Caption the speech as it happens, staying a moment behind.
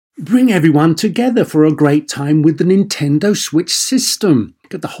Bring everyone together for a great time with the Nintendo Switch system.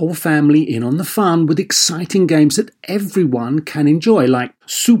 Get the whole family in on the fun with exciting games that everyone can enjoy, like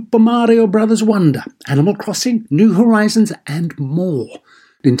Super Mario Bros. Wonder, Animal Crossing, New Horizons, and more.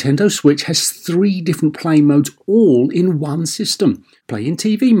 Nintendo Switch has 3 different play modes all in one system. Play in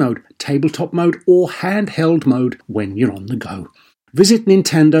TV mode, tabletop mode, or handheld mode when you're on the go. Visit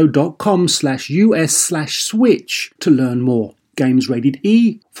nintendo.com/US/Switch to learn more. Games rated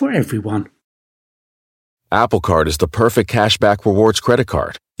E for everyone. Apple Card is the perfect cashback rewards credit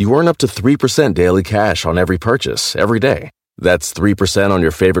card. You earn up to 3% daily cash on every purchase, every day. That's 3% on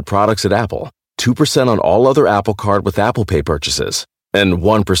your favorite products at Apple, 2% on all other Apple Card with Apple Pay purchases, and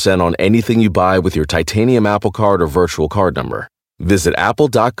 1% on anything you buy with your titanium Apple Card or virtual card number. Visit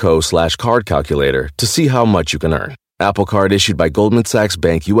apple.co/card calculator to see how much you can earn. Apple Card issued by Goldman Sachs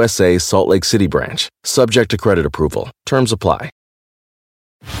Bank USA, Salt Lake City branch. Subject to credit approval. Terms apply.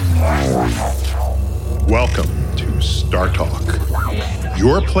 Welcome to Star Talk,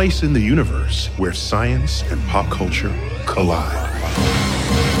 your place in the universe where science and pop culture collide.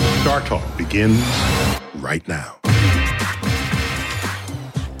 Star Talk begins right now.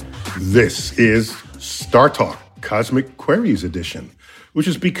 This is Star Talk Cosmic Queries Edition, which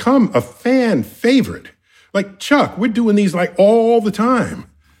has become a fan favorite. Like, Chuck, we're doing these like all the time.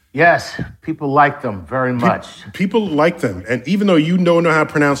 Yes, people like them very much. People like them. And even though you don't know how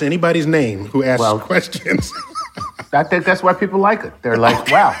to pronounce anybody's name who asks questions. I think that's why people like it. They're like,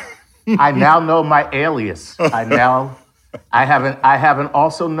 wow, I now know my alias. I haven't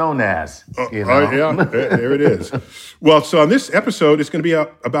also known as, you know? Yeah, there it is. Well, so on this episode, it's going to be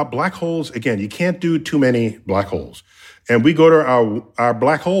about black holes. Again, you can't do too many black holes. And we go to our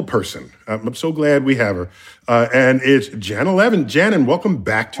black hole person. I'm so glad we have her. And it's Janna Levin. Janna, welcome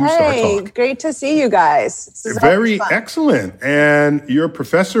back to Star Talk. Hey, great to see you guys. This is very excellent. And you're a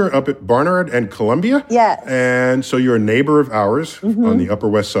professor up at Barnard and Columbia? Yes. And so you're a neighbor of ours on the Upper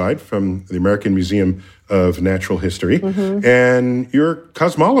West Side from the American Museum of Natural History. And you're a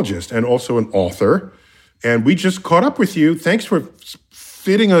cosmologist and also an author. And we just caught up with you. Thanks for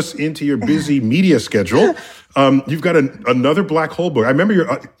fitting us into your busy media schedule. You've got another black hole book. I remember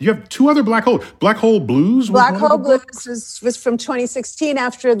you have 2 other black holes. Black Hole Blues? Black Hole Blues was from 2016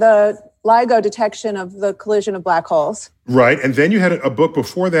 after the LIGO detection of the collision of black holes. Right. And then you had a book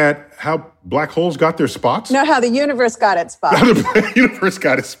before that, how black holes got their spots? No, how the universe got its spots. How the universe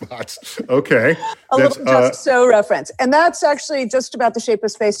got its spots. Okay. A little just so reference. And that's actually just about the shape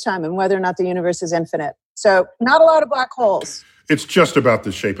of space-time and whether or not the universe is infinite. So not a lot of black holes. It's just about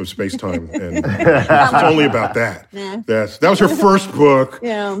the shape of space-time, and it's only about that. That was her first book.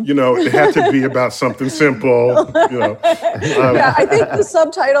 Yeah. You know, it had to be about something simple. You know. I think the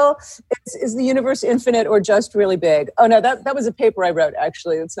subtitle is The Universe Infinite or Just Really Big? Oh, no, that was a paper I wrote,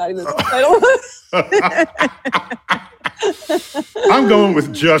 actually. It's not even the subtitle. I'm going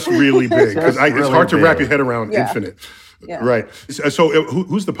with Just Really Big, because it's hard to wrap your head around infinite. Yeah. Right. So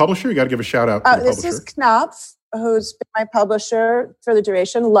who's the publisher? You got to give a shout out to the this publisher. is Knopf, who's been my publisher for the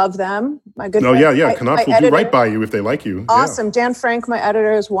duration. Love them. My good friend. Yeah. Knopf will do right by you if they like you. Awesome. Yeah. Dan Frank, my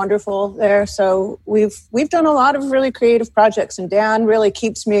editor, is wonderful there. So we've done a lot of really creative projects, and Dan really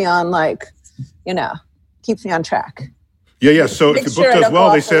keeps me on keeps me on track. Yeah. So if the book does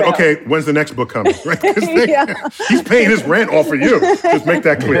well, they said, okay, when's the next book coming? Right? He's paying his rent all for you. Just make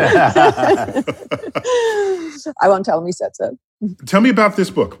that clear. I won't tell him he said so. Tell me about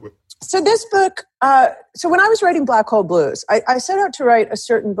this book. So this book, so when I was writing Black Hole Blues, I set out to write a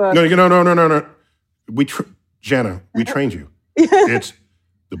certain book. No. Janna, we trained you. It's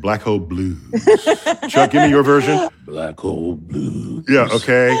the Black Hole Blues. Chuck, give me your version. Black Hole Blues. Yeah,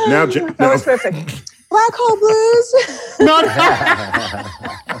 okay. Now, that was perfect. Black Hole Blues.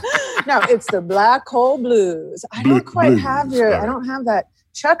 No, it's the Black Hole Blues. I don't quite have your. I don't have that.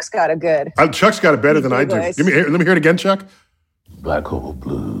 Chuck's got a good. Chuck's got it better than I do. Let me hear it again, Chuck. Black Hole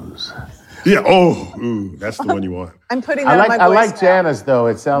Blues. Yeah. That's the one you want. I'm putting that on my voice. I like Janna's though.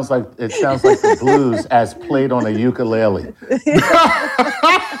 It sounds like the blues as played on a ukulele.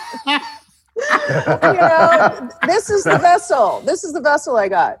 This is the vessel. This is the vessel I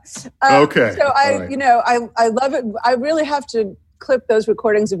got. Okay. So I love it. I really have to clip those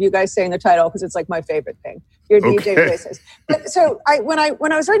recordings of you guys saying the title because it's like my favorite thing. Your DJ voices. But so when I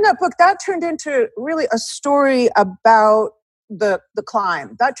was writing that book, that turned into really a story about the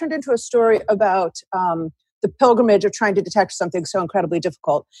climb. That turned into a story about the pilgrimage of trying to detect something so incredibly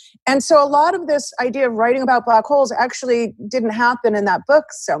difficult. And so a lot of this idea of writing about black holes actually didn't happen in that book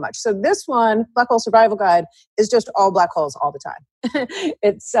so much. So this one, Black Hole Survival Guide, is just all black holes all the time.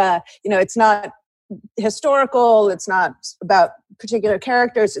 It's, it's not historical. It's not about particular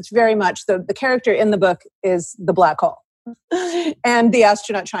characters. It's very much the character in the book is the black hole and the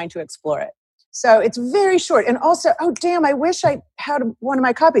astronaut trying to explore it. So it's very short. And also, oh, damn, I wish I had one of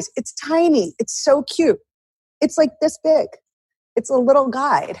my copies. It's tiny. It's so cute. It's like this big. It's a little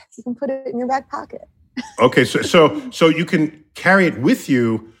guide. You can put it in your back pocket. Okay, so you can carry it with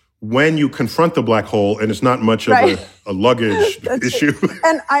you when you confront the black hole, and it's not much of a luggage issue.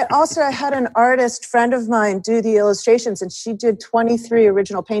 And I also had an artist friend of mine do the illustrations, and she did 23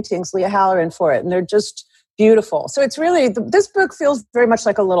 original paintings, Leah Halloran, for it, and they're just beautiful. So it's really, this book feels very much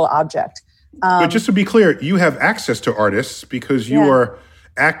like a little object. But just to be clear, you have access to artists because you are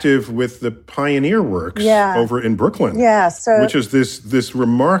active with the Pioneer Works over in Brooklyn. Yeah, which is this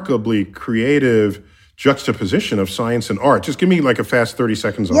remarkably creative juxtaposition of science and art. Just give me like a fast 30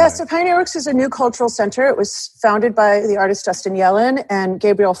 seconds on that. Yeah, so Pioneer Works is a new cultural center. It was founded by the artist Dustin Yellen, and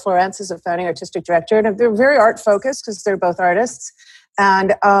Gabriel Florence is a founding artistic director. And they're very art focused because they're both artists.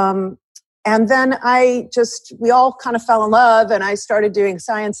 And then we all kind of fell in love, and I started doing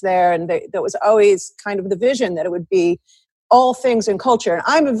science there. And that was always kind of the vision that it would be all things in culture. And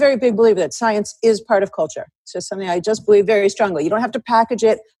I'm a very big believer that science is part of culture. It's just something I just believe very strongly. You don't have to package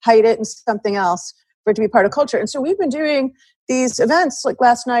it, hide it in something else for it to be part of culture. And so we've been doing these events. Like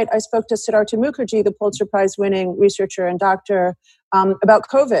last night, I spoke to Siddhartha Mukherjee, the Pulitzer Prize winning researcher and doctor, about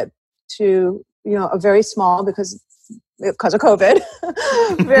COVID to, a very small, because of COVID,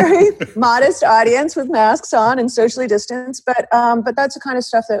 very modest audience with masks on and socially distanced. But that's the kind of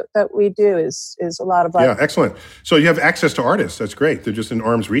stuff that we do is a lot of. Yeah, excellent. So you have access to artists. That's great. They're just in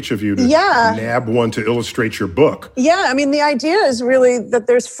arm's reach of you to nab one to illustrate your book. Yeah, I mean, the idea is really that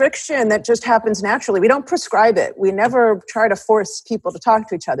there's friction that just happens naturally. We don't prescribe it. We never try to force people to talk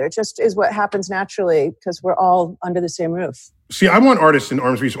to each other. It just is what happens naturally because we're all under the same roof. See, I want artists in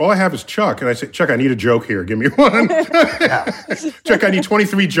arm's reach. All I have is Chuck. And I say, Chuck, I need a joke here. Give me one. Chuck, I need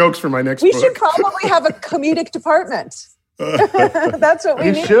 23 jokes for my next book. We should probably have a comedic department. That's what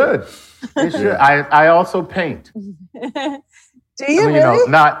we need. You should. I also paint. Do you really?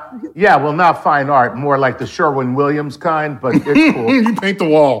 Not fine art, more like the Sherwin-Williams kind, but it's cool. You paint the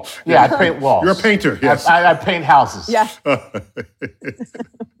wall. Yeah, I paint walls. You're a painter, yes. I paint houses. Yeah.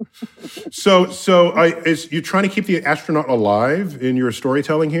 So you're trying to keep the astronaut alive in your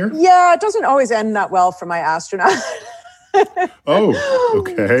storytelling here? Yeah, it doesn't always end that well for my astronaut. Oh,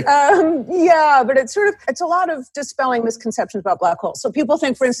 okay. Yeah, but it's a lot of dispelling misconceptions about black holes. So people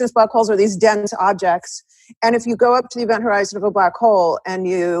think, for instance, black holes are these dense objects. And if you go up to the event horizon of a black hole and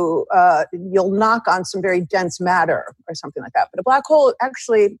you'll knock on some very dense matter or something like that. But a black hole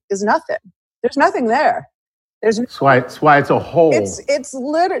actually is nothing. There's nothing there. That's why it's a hole. It's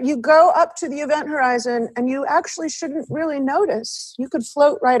literally, you go up to the event horizon and you actually shouldn't really notice. You could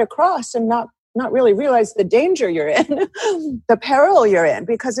float right across and not really realize the danger you're in, the peril you're in,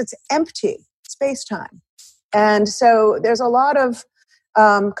 because it's empty space-time. And so there's a lot of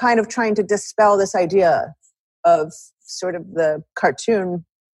kind of trying to dispel this idea of sort of the cartoon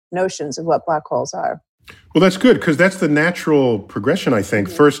notions of what black holes are. Well, that's good, because that's the natural progression, I think.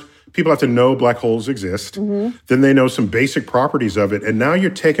 Mm-hmm. First, people have to know black holes exist. Mm-hmm. Then they know some basic properties of it. And now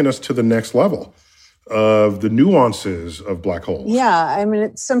you're taking us to the next level of the nuances of black holes. Yeah, I mean,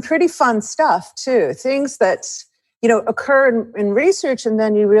 it's some pretty fun stuff, too. Things that, occur in research, and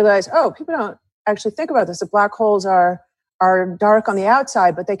then you realize, people don't actually think about this. The black holes are dark on the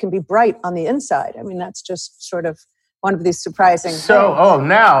outside, but they can be bright on the inside. I mean, that's just sort of one of these surprising things.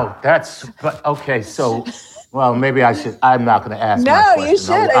 Well, maybe I should. I'm not going to ask my question. No, you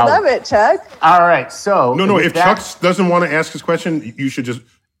should. I love it, Chuck. All right, so... No, if Chuck doesn't want to ask his question, you should just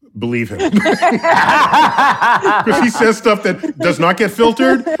believe him. Because he says stuff that does not get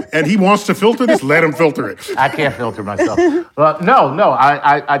filtered, and he wants to filter this, let him filter it. I can't filter myself. Well, no,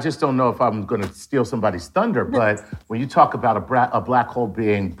 I just don't know if I'm going to steal somebody's thunder, but when you talk about a black hole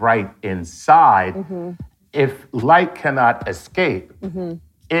being bright inside, mm-hmm. if light cannot escape, mm-hmm.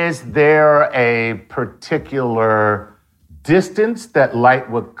 is there a particular distance that light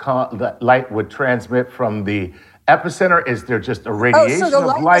would transmit from the epicenter? Is there just a radiation of light? So the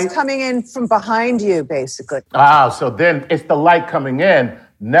light is coming in from behind you, basically. So then it's the light coming in,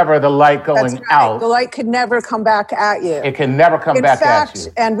 never the light going out. The light could never come back at you. It can never come back at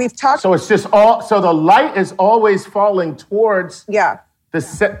you. And we've talked... So it's just so the light is always falling towards the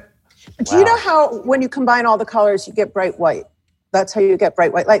set. Do you know how when you combine all the colors, you get bright white? That's how you get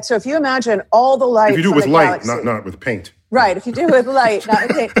bright white light. So if you imagine all the light... If you do it with light, not with paint. Right, if you do it with light, not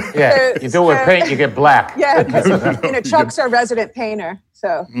with paint. Yeah, you do it with paint, you get black. Yeah, because Chuck's our resident painter.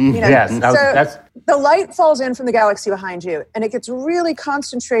 So, Yes, that's the light falls in from the galaxy behind you, and it gets really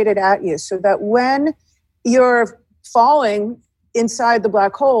concentrated at you, so that when you're falling inside the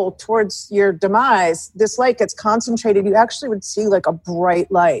black hole towards your demise, this light gets concentrated. You actually would see like a bright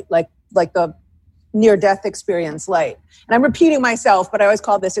light, like the near-death experience light. And I'm repeating myself, but I always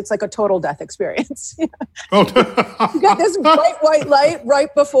call this, it's like a total death experience. You get this bright white light right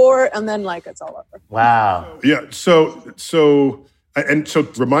before, and then like it's all over. wow. Yeah. So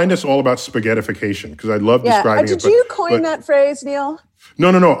remind us all about spaghettification, because I love describing it. Did you coin that phrase, Neil?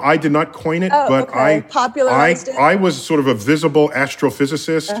 No. I did not coin it, but okay. I popularized it. I was sort of a visible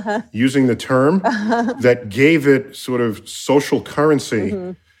astrophysicist using the term that gave it sort of social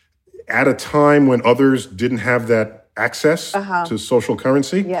currency at a time when others didn't have that access to social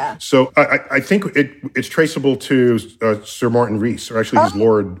currency. Yeah. So I think it's traceable to Sir Martin Rees, or actually he's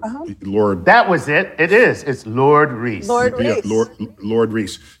Lord. That was it. It is. It's Lord Rees. Lord Rees. Lord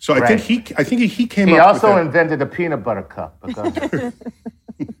Rees. So Right. I think he came He up also with invented the peanut butter cup.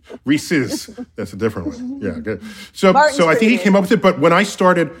 Reese's. That's a different one. Yeah. Good. So Martin's I think he pretty came up with it. But when I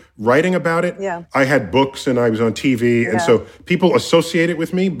started writing about it, Yeah. I had books and I was on TV. And Yeah. so people associate it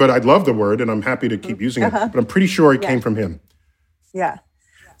with me, but I love the word and I'm happy to keep using it. But I'm pretty sure it came from him. Yeah.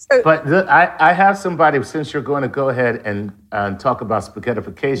 So, But I have somebody, since you're going to go ahead and talk about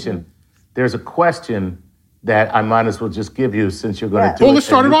spaghettification, there's a question that I might as well just give you since you're going to do it. Well, let's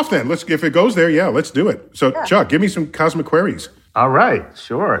start it off then. If it goes there, let's do it. So, Chuck, give me some cosmic queries. All right,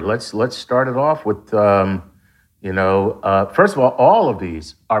 sure. Let's start it off with, first of all of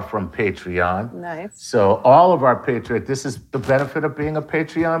these are from Patreon. Nice. So all of our patrons, this is the benefit of being a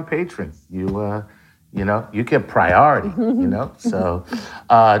Patreon patron. You get priority, So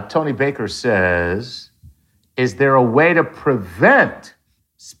Tony Baker says, is there a way to prevent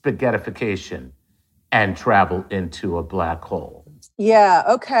spaghettification and travel into a black hole? yeah,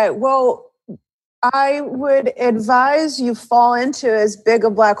 okay. Well, I would advise you fall into as big a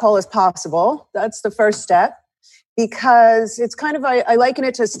black hole as possible. That's the first step, because it's kind of, I liken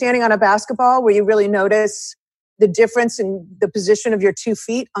it to standing on a basketball where you really notice the difference in the position of your 2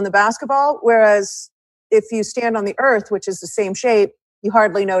 feet on the basketball. Whereas if you stand on the earth, which is the same shape, you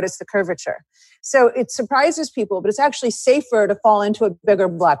hardly notice the curvature. So it surprises people, but it's actually safer to fall into a bigger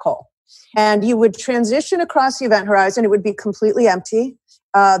black hole. And you would transition across the event horizon. It would be completely empty.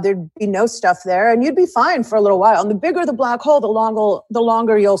 There'd be no stuff there, and you'd be fine for a little while. And the bigger the black hole, the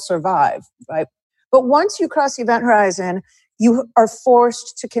longer you'll survive, right? But once you cross the event horizon, you are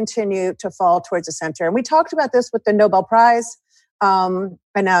forced to continue to fall towards the center. And we talked about this with the Nobel Prize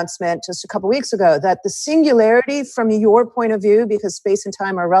announcement just a couple weeks ago, that the singularity from your point of view, because space and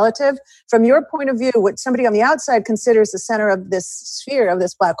time are relative, from your point of view, what somebody on the outside considers the center of this sphere, of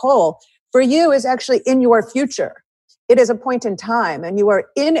this black hole, for you is actually in your future. It is a point in time, and you are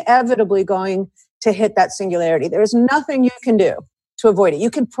inevitably going to hit that singularity. There is nothing you can do to avoid it.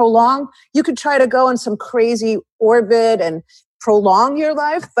 You can try to go on some crazy orbit and prolong your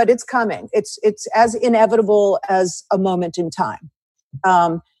life, but it's coming. It's as inevitable as a moment in time.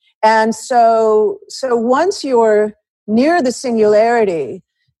 And so once you're near the singularity,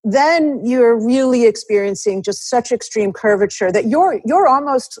 then you're really experiencing just such extreme curvature that you're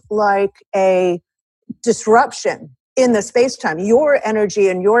almost like a disruption in the space-time. Your energy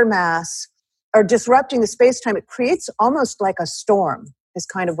and your mass are disrupting the space-time. It creates almost like a storm, is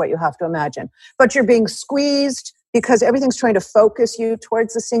kind of what you have to imagine. But you're being squeezed because everything's trying to focus you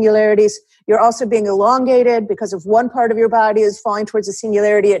towards the singularities. You're also being elongated because if one part of your body is falling towards the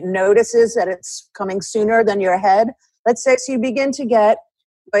singularity, it notices that it's coming sooner than your head. Let's say, so you begin to get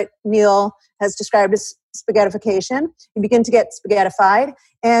what Neil has described as spaghettification. You begin to get spaghettified,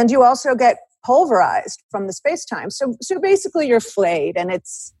 and you also get pulverized from the space-time. So basically you're flayed, and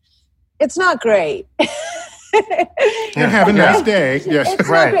it's not great. Have a nice day. Yes, it's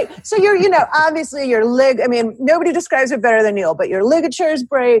not great. So obviously nobody describes it better than Neil, but your ligatures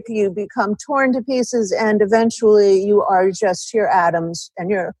break, you become torn to pieces, and eventually you are just your atoms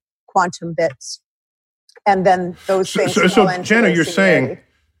and your quantum bits. And then those things fall into Jenna, you're saying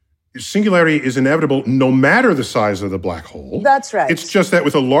singularity is inevitable no matter the size of the black hole. That's right. It's just that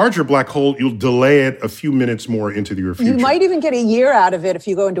with a larger black hole, you'll delay it a few minutes more into your future. You might even get a year out of it if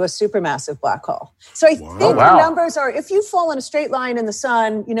you go into a supermassive black hole. So I think the numbers are, if you fall in a straight line in the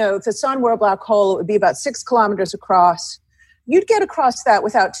sun, if the sun were a black hole, it would be about 6 kilometers across. You'd get across that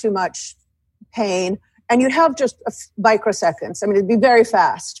without too much pain, and you'd have just microseconds. It'd be very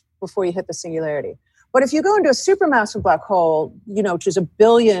fast before you hit the singularity. But if you go into a supermassive black hole, which is 1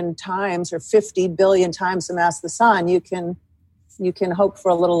 billion times or 50 billion times the mass of the sun, you can hope for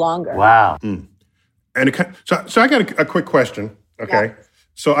a little longer. Wow. And so I got a quick question. Okay. Yeah.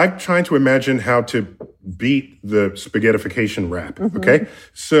 So I'm trying to imagine how to beat the spaghettification rap. Mm-hmm. Okay.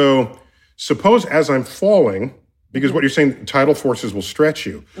 So suppose as I'm falling, because what you're saying, tidal forces will stretch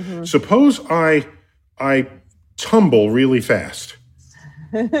you. Mm-hmm. Suppose I tumble really fast.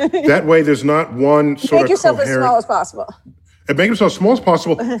 That way there's not one sort of Make yourself as small as possible. And make yourself as small as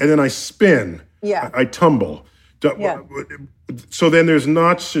possible, and then I spin. Yeah. I tumble. Yeah. So then there's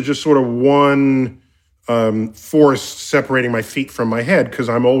not just sort of one force separating my feet from my head because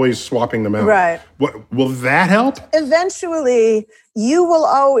I'm always swapping them out. Right. Will that help? Eventually, you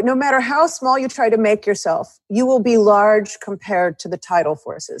will no matter how small you try to make yourself, you will be large compared to the tidal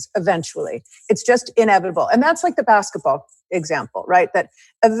forces eventually. It's just inevitable. And that's like the basketball example, right? That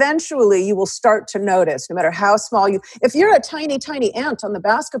eventually you will start to notice, no matter how small if you're a tiny, tiny ant on the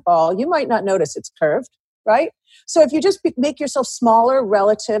basketball, you might not notice it's curved, right? So if you just make yourself smaller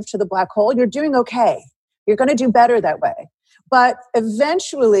relative to the black hole, you're doing okay. You're going to do better that way. But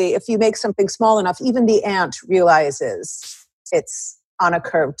eventually, if you make something small enough, even the ant realizes it's on a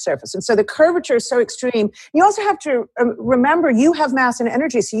curved surface. And so the curvature is so extreme. You also have to remember you have mass and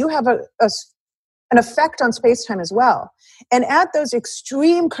energy, so you have an effect on space-time as well. And at those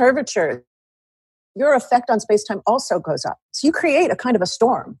extreme curvatures, your effect on space-time also goes up. So you create a kind of a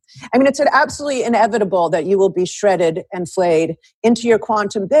storm. I mean, it's absolutely inevitable that you will be shredded and flayed into your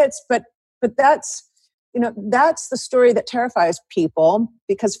quantum bits, but that's the story that terrifies people,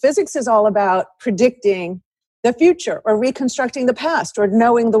 because physics is all about predicting the future or reconstructing the past or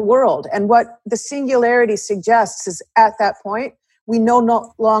knowing the world. And what the singularity suggests is at that point, we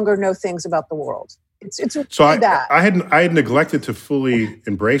no longer know things about the world. It's so really that. I had neglected to fully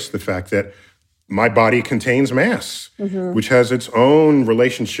embrace the fact that my body contains mass, mm-hmm. which has its own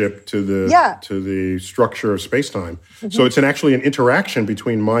relationship to the structure of space-time. Mm-hmm. So it's actually an interaction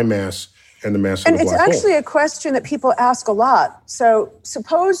between my mass and the mass of the black hole. And it's actually a question that people ask a lot. So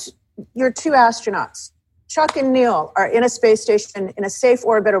suppose you're two astronauts. Chuck and Neil are in a space station in a safe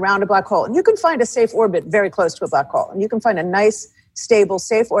orbit around a black hole. And you can find a safe orbit very close to a black hole. And you can find a nice, stable,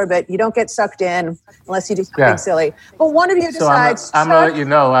 safe orbit. You don't get sucked in unless you do something silly. But one of you decides... So I'm going to let you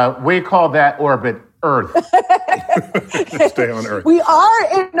know, we call that orbit Earth. Stay on Earth. We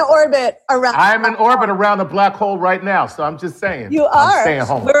are in orbit around... I'm in orbit around a black hole right now, so I'm just saying. You are. I'm staying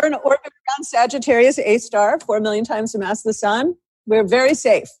home. We're in orbit around Sagittarius A star, 4 million times the mass of the sun. We're very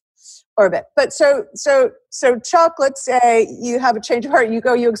safe orbit. But so Chuck, let's say you have a change of heart.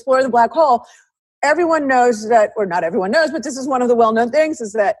 You explore the black hole. Everyone knows that, or not everyone knows, but this is one of the well-known things,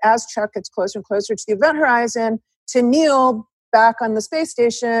 is that as Chuck gets closer and closer to the event horizon, to Neil back on the space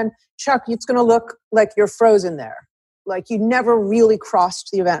station, Chuck, it's going to look like you're frozen there. Like you never really crossed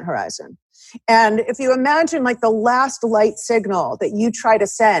the event horizon. And if you imagine like the last light signal that you try to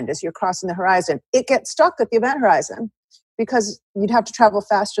send as you're crossing the horizon, it gets stuck at the event horizon because you'd have to travel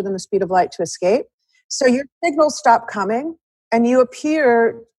faster than the speed of light to escape. So your signals stop coming and you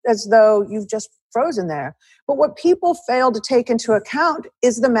appear as though you've just frozen there. But what people fail to take into account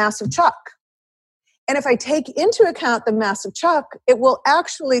is the mass of Chuck. And if I take into account the mass of Chuck, it will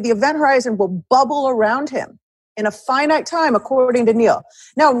actually, the event horizon will bubble around him in a finite time, according to Neil.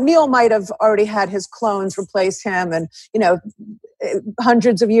 Now, Neil might have already had his clones replace him and,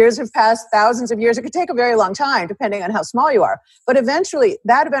 hundreds of years have passed, thousands of years. It could take a very long time, depending on how small you are. But eventually,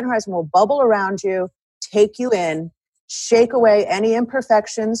 that event horizon will bubble around you, take you in, shake away any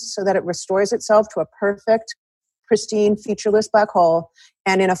imperfections so that it restores itself to a perfect, pristine, featureless black hole.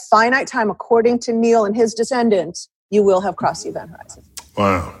 And in a finite time, according to Neil and his descendants, you will have crossed the event horizon.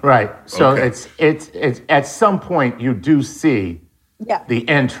 Wow. Right. So it's at some point you do see the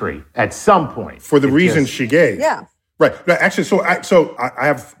entry at some point. For the reason she gave. Yeah. Right. Actually, so I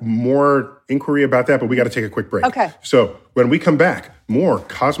have more inquiry about that, but we got to take a quick break. Okay. So when we come back, more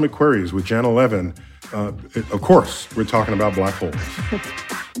Cosmic Queries with Janna Levin. Of course, we're talking about black holes.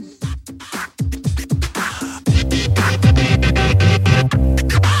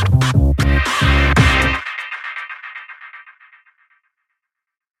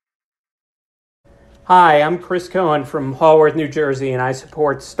 Hi, I'm Chris Cohen from Haworth, New Jersey, and I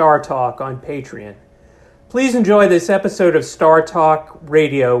support Star Talk on Patreon. Please enjoy this episode of Star Talk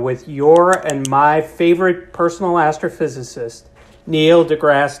Radio with your and my favorite personal astrophysicist, Neil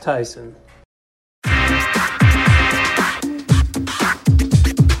deGrasse Tyson.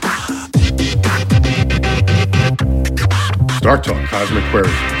 Star Talk, Cosmic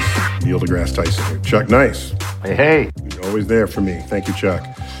Queries. Neil deGrasse Tyson here. Chuck Nice. Hey. You're always there for me. Thank you, Chuck.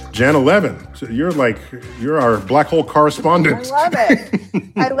 Jana Levin. So you're our black hole correspondent. I love it.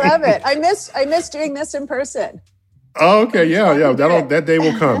 I love it. I miss doing this in person. Oh, okay. Yeah. That day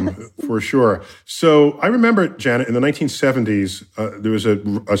will come for sure. So I remember, Janet, in the 1970s, there was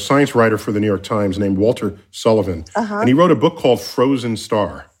a science writer for the New York Times named Walter Sullivan, and he wrote a book called Frozen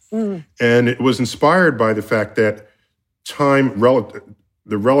Star. And it was inspired by the fact that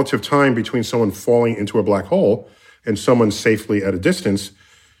the relative time between someone falling into a black hole and someone safely at a distance,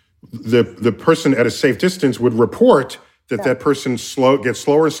 the person at a safe distance would report that person gets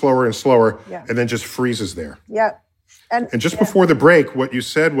slower and slower and slower, and then just freezes there. Yeah. And just before the break, what you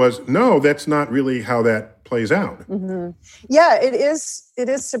said was, no, that's not really how that plays out. Mm-hmm. Yeah, it is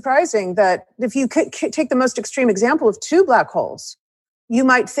surprising that if you take the most extreme example of two black holes, you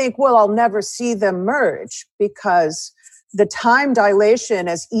might think, well, I'll never see them merge because the time dilation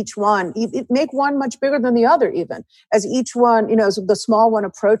as each one, it make one much bigger than the other even. As each one, as the small one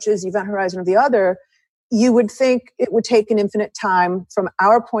approaches the event horizon of the other, you would think it would take an infinite time from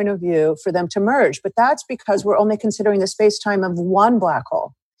our point of view for them to merge. But that's because we're only considering the space-time of one black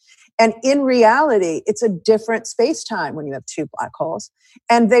hole. And in reality, it's a different space-time when you have two black holes.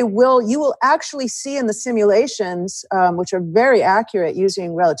 And you will actually see in the simulations, which are very accurate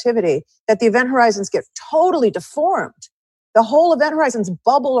using relativity, that the event horizons get totally deformed. The whole event horizons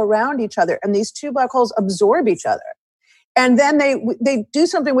bubble around each other, and these two black holes absorb each other. And then they do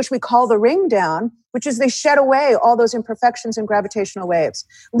something which we call the ring down, which is they shed away all those imperfections and gravitational waves.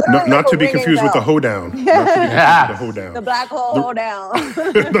 Not to be confused with the hoedown. The black hole hoedown.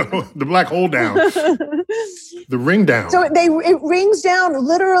 The black hole down. The ring down. So it rings down,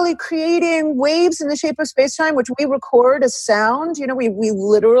 literally creating waves in the shape of space-time, which we record as sound. We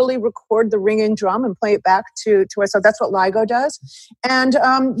literally record the ringing drum and play it back to ourselves. That's what LIGO does. And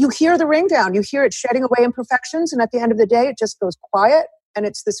you hear the ring down. You hear it shedding away imperfections. And at the end of the day, it just goes quiet. And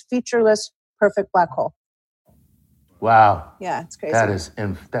it's this featureless, perfect black hole. Wow. Yeah, it's crazy.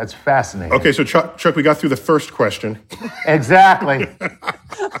 That's fascinating. Okay, so Chuck, we got through the first question. Exactly.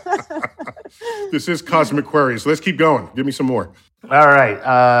 This is Cosmic Queries. Let's keep going. Give me some more. All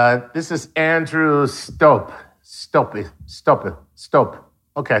right. This is Andrew Stope.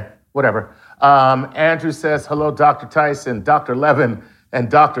 Okay, whatever. Andrew says, hello, Dr. Tyson, Dr. Levin, and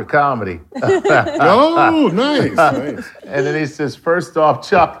Dr. Comedy. Oh, nice. And then he says, first off,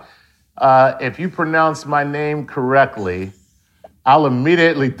 Chuck, if you pronounce my name correctly, I'll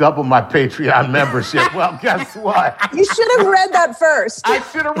immediately double my Patreon membership. Well, guess what? You should have read that first. I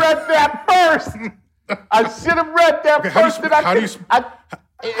should have read that first. How do you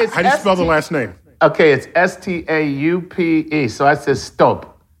spell the last name? Okay, it's Staupe. So I said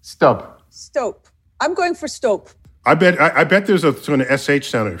Stope. Stope. I'm going for Stope. I bet there's an SH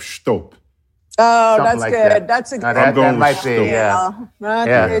sound of Stope. Oh, that's like good. That. That's a good. That might be, That's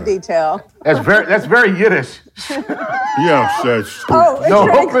a good detail. That's very Yiddish. Yeah. Oh, no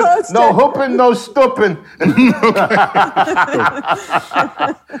hooping, no hooping, no stooping.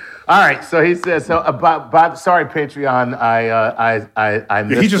 All right. So he says. So Bob. Sorry, Patreon. I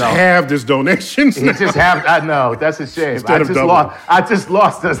missed he just halved his donations. He just halved. I know. That's a shame. I just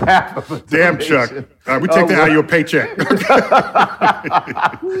lost us half of it. Damn, Chuck. We take that out of your paycheck.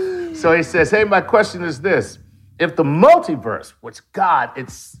 So he says, hey, my question is this. If the multiverse, which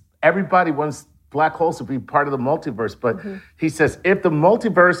everybody wants black holes to be part of the multiverse, but he says, if the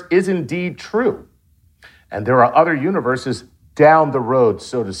multiverse is indeed true, and there are other universes down the road,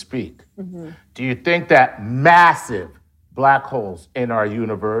 so to speak, do you think that massive black holes in our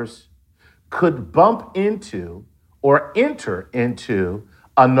universe could bump into or enter into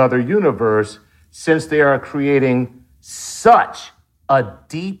another universe since they are creating such a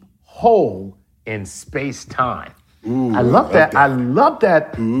deep hole in space-time? I love that. I love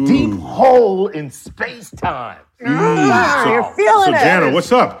that deep hole in space-time. You're feeling it. So, Jana,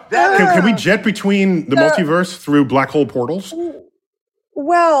 what's up? Can we jet between the multiverse through black hole portals?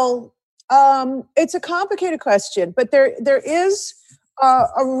 Well, it's a complicated question, but there is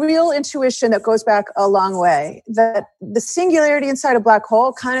a real intuition that goes back a long way, that the singularity inside a black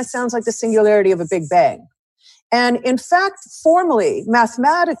hole kind of sounds like the singularity of a Big Bang. And in fact, formally,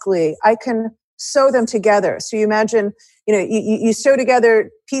 mathematically, I can sew them together. So you imagine, you sew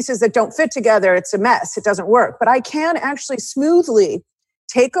together pieces that don't fit together. It's a mess. It doesn't work. But I can actually smoothly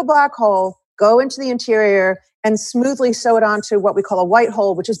take a black hole, go into the interior, and smoothly sew it onto what we call a white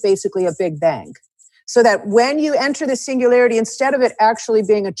hole, which is basically a Big Bang. So that when you enter the singularity, instead of it actually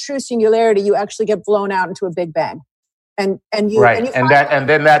being a true singularity, you actually get blown out into a Big Bang. And right, and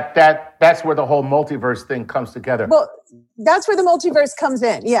then that's where the whole multiverse thing comes together. Well, that's where the multiverse comes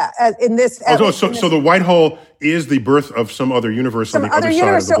in. Yeah, in this. So the white hole is the birth of some other universe on the other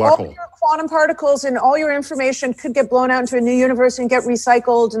side of the black hole. All your quantum particles and all your information could get blown out into a new universe and get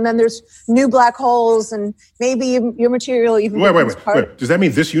recycled, and then there's new black holes, and maybe your material even. Wait. Does that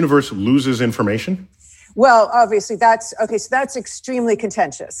mean this universe loses information? Well, obviously that's okay. So that's extremely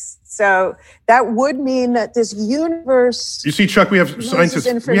contentious. So that would mean that this universe. You see, Chuck, we have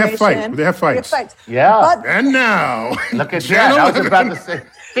scientists. We have fights. They have fights. Yeah. And now, look at that. I was about to say,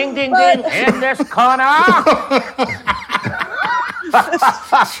 ding, ding, ding, in this corner.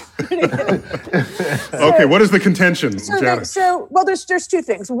 Okay, what is the contention, Janet? There's two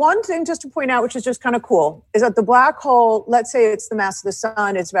things. One thing, just to point out, which is just kind of cool, is that the black hole, let's say it's the mass of the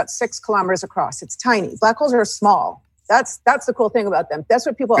sun, it's about 6 kilometers across. It's tiny. Black holes are small. That's the cool thing about them. That's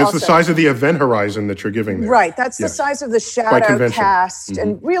what people It's the size of the event horizon that you're giving there. Right. That's the size of the shadow cast. Mm-hmm.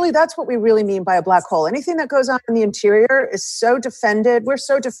 And really, that's what we really mean by a black hole. Anything that goes on in the interior is so defended. We're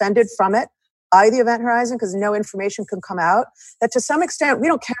so defended from it by the event horizon because no information can come out, that to some extent, we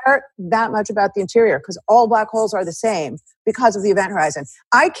don't care that much about the interior because all black holes are the same because of the event horizon.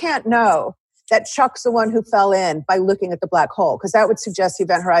 I can't know that Chuck's the one who fell in by looking at the black hole because that would suggest the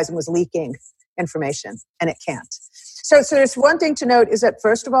event horizon was leaking information, and it can't. So there's one thing to note is that,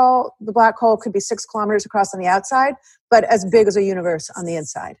 first of all, the black hole could be 6 kilometers across on the outside, but as big as a universe on the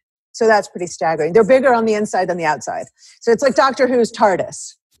inside. So that's pretty staggering. They're bigger on the inside than the outside. So it's like Doctor Who's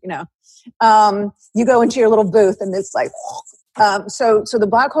TARDIS, you know. You go into your little booth and it's like, so the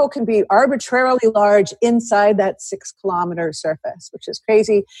black hole can be arbitrarily large inside that 6 kilometer surface, which is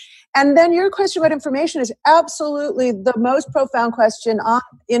crazy. And then your question about information is absolutely the most profound question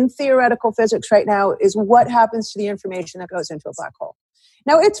in theoretical physics right now is what happens to the information that goes into a black hole.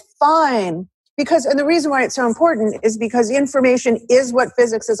 Now it's fine because, and the reason why it's so important is because information is what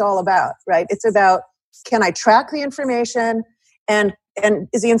physics is all about, right? It's about, can I track the information and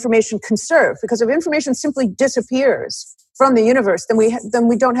is the information conserved? Because if information simply disappears from the universe, then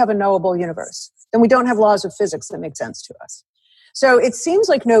we don't have a knowable universe. Then we don't have laws of physics that make sense to us. So it seems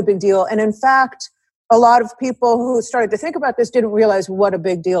like no big deal. And in fact, a lot of people who started to think about this didn't realize what a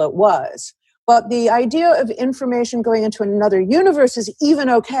big deal it was. But the idea of information going into another universe is even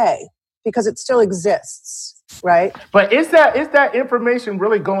okay because it still exists, right? But is that information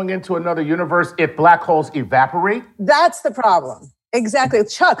really going into another universe if black holes evaporate? That's the problem. Exactly.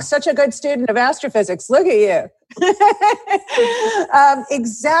 Chuck, such a good student of astrophysics. Look at you.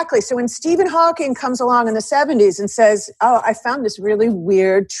 Exactly. So when Stephen Hawking comes along in the 70s and says, I found this really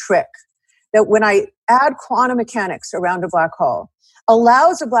weird trick that when I add quantum mechanics around a black hole,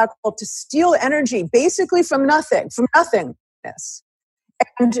 allows a black hole to steal energy basically from nothingness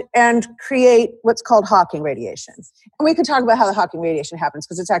and create what's called Hawking radiation. And we can talk about how the Hawking radiation happens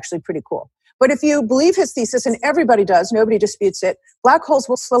because it's actually pretty cool. But if you believe his thesis, and everybody does, nobody disputes it, black holes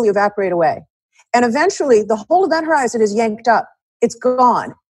will slowly evaporate away. And eventually, the whole event horizon is yanked up. It's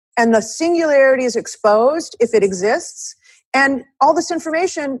gone. And the singularity is exposed, if it exists. And all this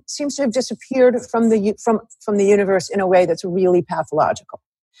information seems to have disappeared from the universe in a way that's really pathological.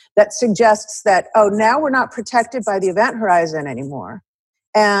 That suggests that, now we're not protected by the event horizon anymore.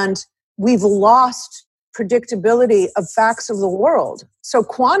 And we've lost predictability of facts of the world. So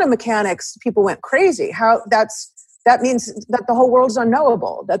quantum mechanics, people went crazy. That means that the whole world is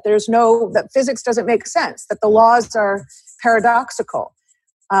unknowable, that physics doesn't make sense, that the laws are paradoxical.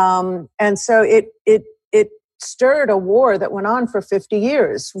 And so it stirred a war that went on for 50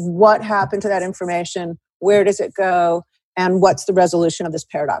 years. What happened to that information? Where does it go? And what's the resolution of this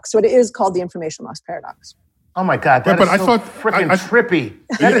paradox? So it is called the information loss paradox. Oh my God, that is freaking trippy.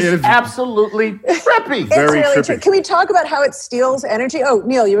 That is absolutely trippy. Very really trippy. Can we talk about how it steals energy? Oh,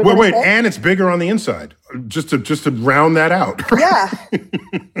 Neil, you were going to say? And it's bigger on the inside. Just to round that out.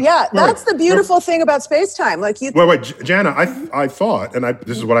 Yeah. That's the beautiful thing about space-time. Like you. Wait, Jana, I thought, and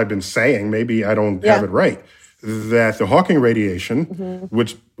this is what I've been saying. Maybe I don't have it right. That the Hawking radiation,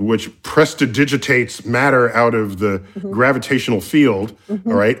 which prestidigitates matter out of the gravitational field,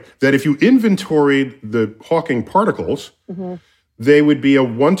 all right, that if you inventoried the Hawking particles, they would be a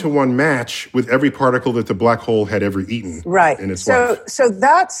 1-to-1 match with every particle that the black hole had ever eaten in its life. So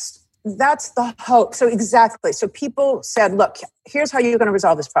that's the hope. So exactly. So people said, look, here's how you're going to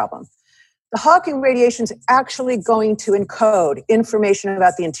resolve this problem. The Hawking radiation is actually going to encode information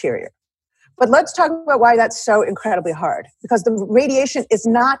about the interior. But let's talk about why that's so incredibly hard. Because the radiation is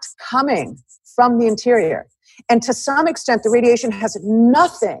not coming from the interior. And to some extent, the radiation has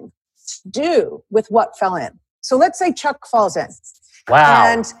nothing to do with what fell in. So let's say Chuck falls in. Wow.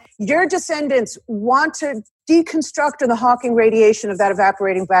 And your descendants want to deconstruct in the Hawking radiation of that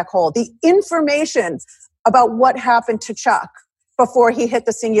evaporating black hole the information about what happened to Chuck before he hit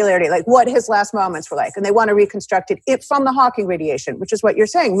the singularity, like what his last moments were like. And they want to reconstruct it from the Hawking radiation, which is what you're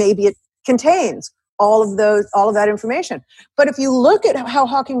saying. Maybe it contains all of that information. But if you look at how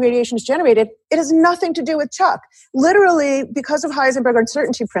Hawking radiation is generated, it has nothing to do with Chuck. Literally, because of Heisenberg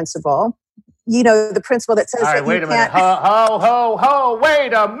uncertainty principle, you know, the principle that says that wait a minute.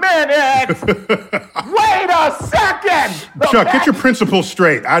 Wait a minute. Wait a second. Chuck, get your principles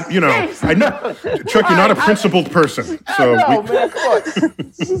straight. I know, Chuck, you're not a principled person. So man, come on.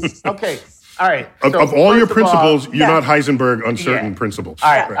 Okay. All right. Of all your principles, you're not Heisenberg uncertain principles.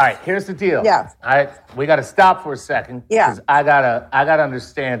 All right. Here's the deal. Yeah. All right. We got to stop for a second. Yeah. Because I gotta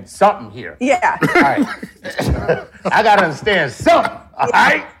understand something here. Yeah. All right. I gotta understand something. All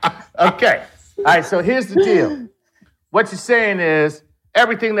right. Okay. All right. So here's the deal. What you're saying is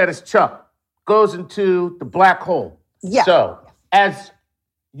everything that is Chuck goes into the black hole. Yeah. So as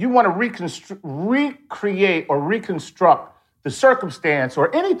you want to recreate or reconstruct the circumstance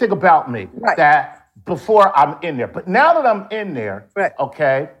or anything about me that before I'm in there. But now that I'm in there,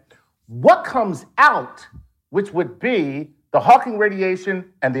 okay, what comes out, which would be the Hawking radiation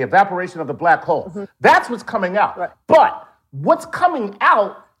and the evaporation of the black hole. That's what's coming out. Right. But what's coming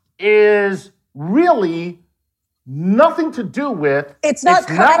out is really nothing to do with, it's not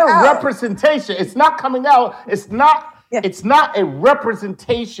a representation. It's not coming out. It's not a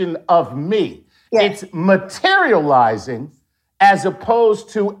representation of me. Yeah. It's materializing as opposed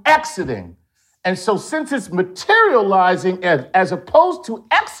to exiting. And so since it's materializing as opposed to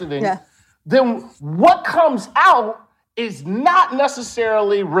exiting, then what comes out is not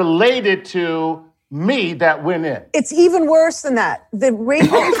necessarily related to me that went in. It's even worse than that. The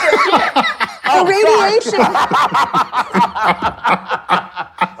radiation.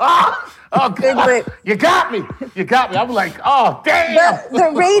 Oh, God. You got me. I'm like, oh, damn.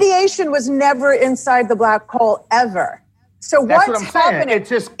 The radiation was never inside the black hole ever. So what's happening?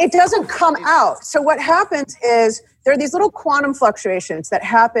 It doesn't come out. So what happens is there are these little quantum fluctuations that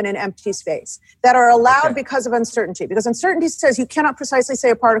happen in empty space that are allowed because of uncertainty. Because uncertainty says you cannot precisely say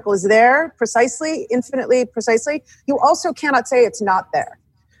a particle is there precisely, infinitely precisely. You also cannot say it's not there.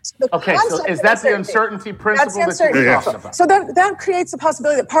 So so is that the uncertainty principle that you're talking about? So that creates the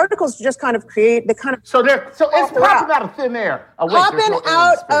possibility that particles just kind of create the kind of... So it's popping out of thin air. Popping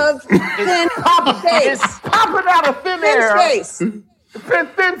out of thin space. It's popping out of thin air. Thin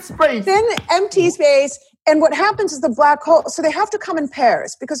space. Thin empty space. And what happens is the black hole, so they have to come in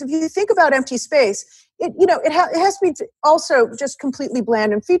pairs. Because if you think about empty space, it has to be also just completely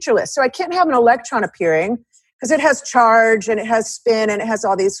bland and featureless. So I can't have an electron appearing, because it has charge and it has spin and it has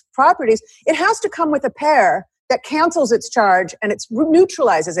all these properties. It has to come with a pair that cancels its charge and it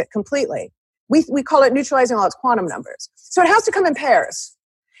neutralizes it completely. We call it neutralizing all its quantum numbers. So it has to come in pairs.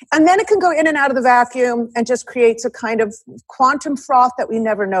 And then it can go in and out of the vacuum and just creates a kind of quantum froth that we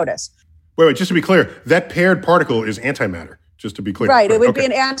never notice. Wait, just to be clear, that paired particle is antimatter, just to be clear. Right, it would be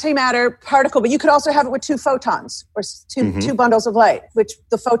an antimatter particle, but you could also have it with two photons or two bundles of light, which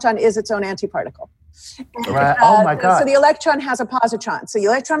the photon is its own antiparticle. Right. Oh my God. So the electron has a positron. So the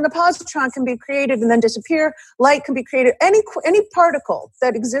electron and the positron can be created and then disappear. Light can be created. Any particle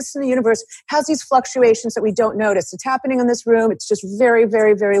that exists in the universe has these fluctuations that we don't notice. It's happening in this room. It's just very,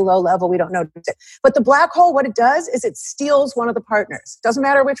 very, very low level. We don't notice it. But the black hole, what it does is it steals one of the partners. Doesn't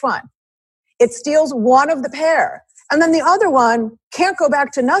matter which one. It steals one of the pair. And then the other one can't go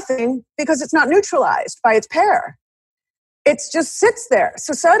back to nothing because it's not neutralized by its pair. It just sits there.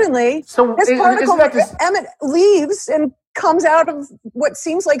 So suddenly, this particle leaves and comes out of what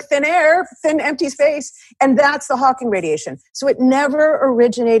seems like thin air, thin empty space, and that's the Hawking radiation. So it never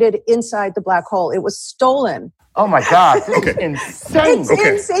originated inside the black hole. It was stolen. Oh my God, this is insane. It's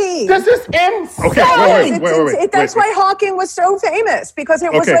insane. This is insane. Okay, wait. That's why Hawking was so famous, because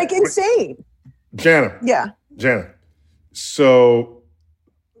it was insane. Jana. Yeah. Jana. So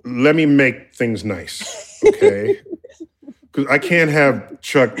let me make things nice, okay? Because I can't have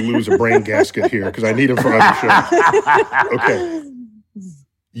Chuck lose a brain gasket here because I need him for other shows. Okay.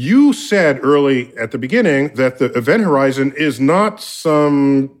 You said early at the beginning that the event horizon is not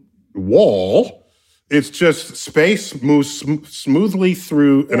some wall. It's just space moves smoothly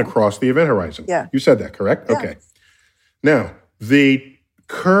through and across the event horizon. Yeah. You said that, correct? Yeah. Okay. Now, the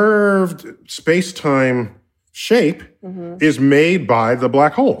curved space-time shape is made by the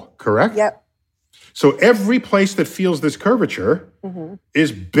black hole, correct? Yep. So every place that feels this curvature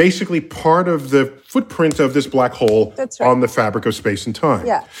is basically part of the footprint of this black hole on the fabric of space and time.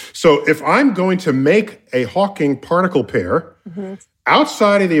 Yeah. So if I'm going to make a Hawking particle pair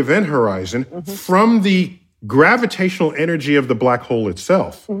outside of the event horizon from the gravitational energy of the black hole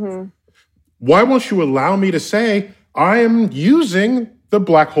itself, why won't you allow me to say I am using the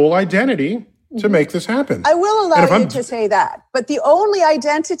black hole identity to make this happen? I will allow you to say that. But the only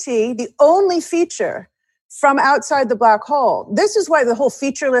identity, the only feature from outside the black hole, this is why the whole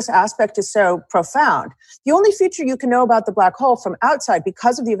featureless aspect is so profound. The only feature you can know about the black hole from outside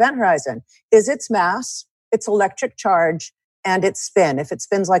because of the event horizon is its mass, its electric charge, and its spin, if it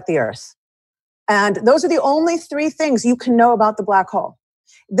spins like the Earth. And those are the only three things you can know about the black hole.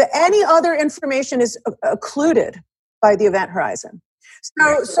 Any other information is occluded by the event horizon.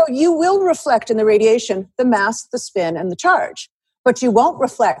 So you will reflect in the radiation the mass, the spin, and the charge, but you won't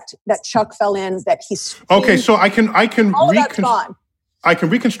reflect that Chuck fell in, that he's okay. So I can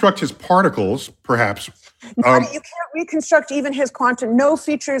reconstruct his particles, perhaps. You can't reconstruct even his quantum. No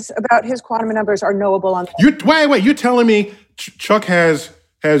features about his quantum numbers are knowable on. Wait! You're telling me Chuck has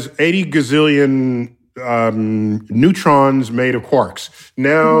 80 gazillion neutrons made of quarks.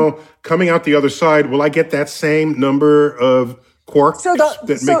 Now, coming out the other side, will I get that same number of quarks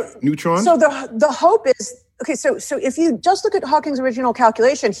that make neutrons? So the hope is, okay, so if you just look at Hawking's original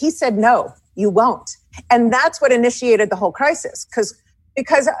calculation, he said, no, you won't. And that's what initiated the whole crisis,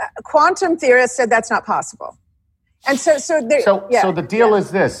 because quantum theorists said that's not possible. And so the deal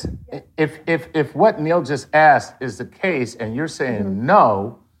is this. If what Neil just asked is the case and you're saying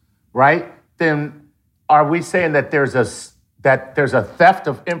no, right, then are we saying that there's a theft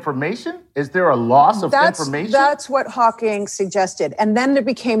of information? Is there a loss of information? That's what Hawking suggested. And then there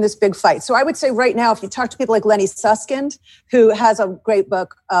became this big fight. So I would say right now, if you talk to people like Lenny Susskind, who has a great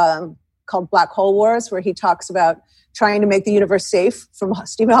book called Black Hole Wars, where he talks about trying to make the universe safe from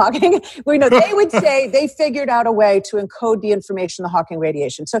Stephen Hawking, they would say they figured out a way to encode the information, the Hawking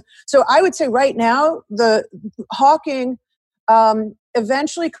radiation. So I would say right now, the Hawking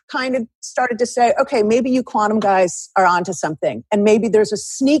eventually kind of started to say, okay, maybe you quantum guys are onto something. And maybe there's a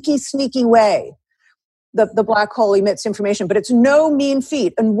sneaky way the black hole emits information, but it's no mean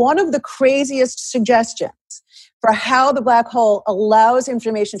feat. And one of the craziest suggestions for how the black hole allows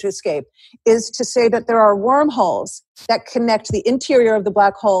information to escape is to say that there are wormholes that connect the interior of the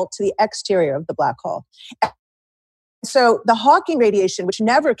black hole to the exterior of the black hole. So the Hawking radiation, which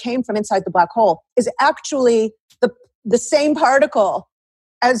never came from inside the black hole, is actually the same particle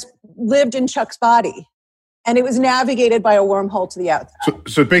as lived in Chuck's body. And it was navigated by a wormhole to the outside.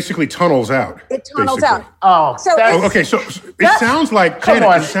 So it basically tunnels out. It tunnels out. Oh, okay. So it sounds like,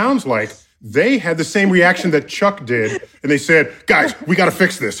 Janet, it sounds like they had the same reaction that Chuck did, and they said, "Guys, we got to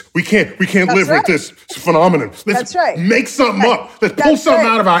fix this. We can't live with this phenomenon. Let's make something up. Let's pull something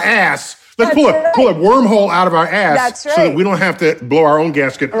out of our ass. Let's pull a wormhole out of our ass so that we don't have to blow our own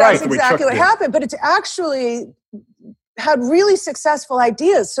gasket." That's exactly what happened. But it's actually had really successful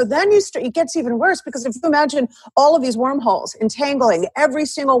ideas. So then it gets even worse, because if you imagine all of these wormholes entangling every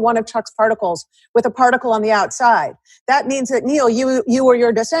single one of Chuck's particles with a particle on the outside, that means that, Neil, you or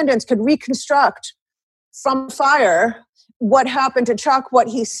your descendants could reconstruct from fire what happened to Chuck, what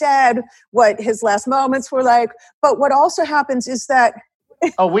he said, what his last moments were like. But what also happens is that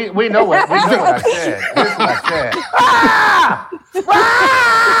we know what I said. Here's what I said.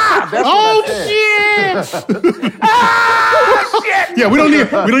 Shit! Yeah, we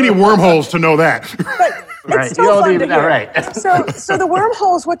don't need wormholes to know that. But it's still fun to hear. Right. So the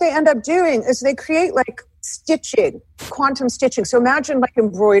wormholes, what they end up doing is they create like stitching, quantum stitching. So imagine like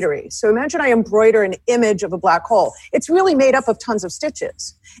embroidery. So imagine I embroider an image of a black hole. It's really made up of tons of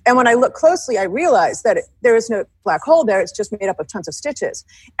stitches. And when I look closely, I realize that there is no black hole there. It's just made up of tons of stitches.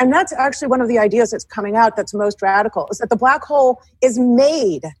 And that's actually one of the ideas that's coming out that's most radical, is that the black hole is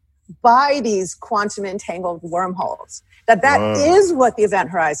made by these quantum entangled wormholes. That is what the event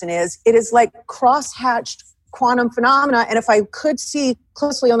horizon is. It is like cross-hatched quantum phenomena. And if I could see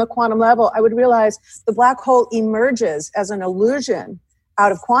closely on the quantum level, I would realize the black hole emerges as an illusion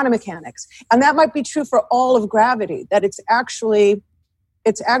out of quantum mechanics. And that might be true for all of gravity, that it's actually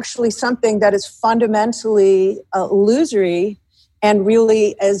something that is fundamentally illusory and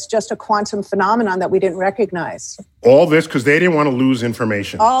really is just a quantum phenomenon that we didn't recognize. All this because they didn't want to lose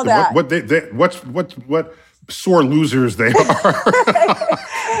information. All that. What sore losers they are.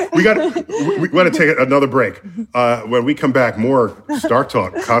 We got to take another break. When we come back, more Star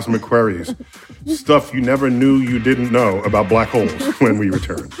Talk, Cosmic Queries, stuff you never knew you didn't know about black holes when we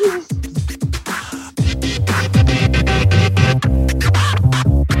return.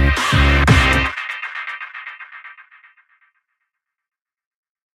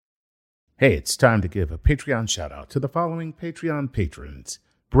 Hey, it's time to give a Patreon shout-out to the following Patreon patrons: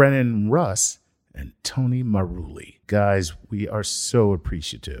 Brennan Russ and Tony Maruli. Guys, we are so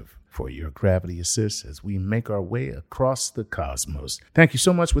appreciative for your gravity assist as we make our way across the cosmos. Thank you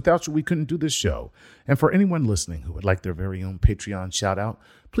so much. Without you, we couldn't do this show. And for anyone listening who would like their very own Patreon shout-out,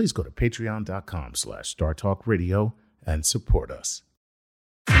 please go to patreon.com/StarTalkRadio and support us.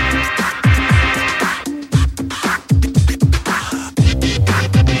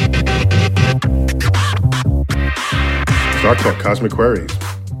 Star Talk Cosmic Queries,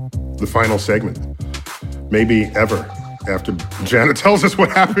 the final segment, maybe ever, after Jana tells us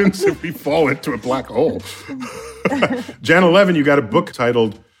what happens if we fall into a black hole. Jana Levin, you got a book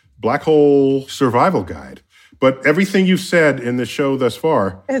titled Black Hole Survival Guide. But everything you've said in the show thus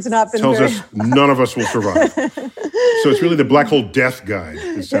far tells us none of us will survive. So it's really the black hole death guide.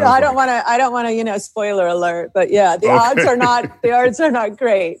 I don't want to, spoiler alert, but yeah, the odds are not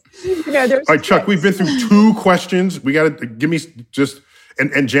great. All right, Chuck, we've been through 2 questions. We got to give me just,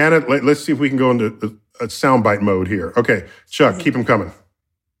 and Janet, let's see if we can go into a soundbite mode here. Okay, Chuck, keep them coming.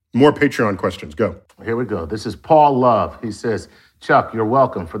 More Patreon questions, go. Here we go. This is Paul Love. He says, Chuck, you're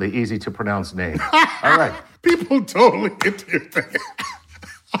welcome for the easy to pronounce name. All right. People totally get your thing.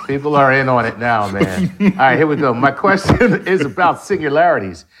 People are in on it now, man. All right, here we go. My question is about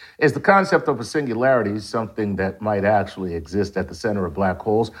singularities. Is the concept of a singularity something that might actually exist at the center of black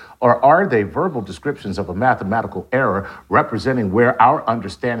holes, or are they verbal descriptions of a mathematical error representing where our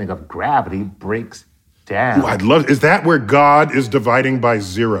understanding of gravity breaks down? Ooh, is that where God is dividing by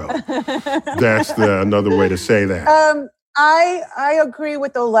 0? That's another way to say that. I agree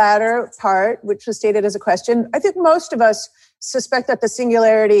with the latter part, which was stated as a question. I think most of us suspect that the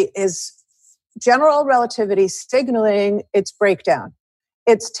singularity is general relativity signaling its breakdown.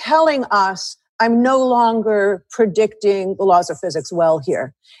 It's telling us I'm no longer predicting the laws of physics well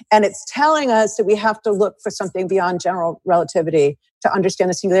here. And it's telling us that we have to look for something beyond general relativity to understand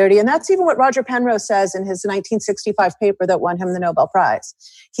the singularity. And that's even what Roger Penrose says in his 1965 paper that won him the Nobel Prize.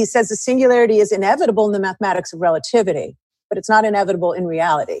 He says the singularity is inevitable in the mathematics of relativity, but it's not inevitable in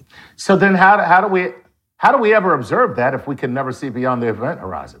reality. So then how do we ever observe that if we can never see beyond the event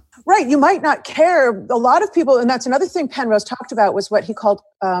horizon? Right. You might not care. A lot of people, and that's another thing Penrose talked about, was what he called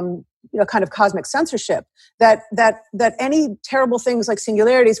kind of cosmic censorship, that any terrible things like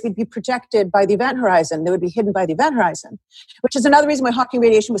singularities would be projected by the event horizon. They would be hidden by the event horizon, which is another reason why Hawking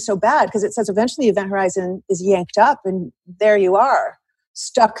radiation was so bad, because it says eventually the event horizon is yanked up and there you are,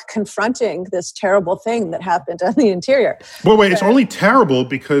 stuck confronting this terrible thing that happened on the interior. Well, wait, it's only terrible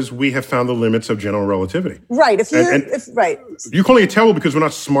because we have found the limits of general relativity. Right. You're calling it terrible because we're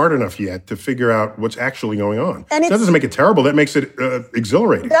not smart enough yet to figure out what's actually going on. And that doesn't make it terrible. That makes it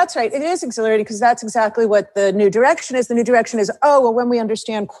exhilarating. That's right. It is exhilarating because that's exactly what the new direction is. The new direction is, when we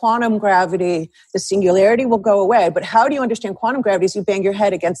understand quantum gravity, the singularity will go away. But how do you understand quantum gravity? Is you bang your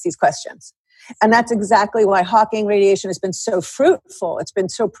head against these questions. And that's exactly why Hawking radiation has been so fruitful. It's been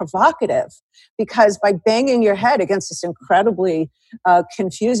so provocative, because by banging your head against this incredibly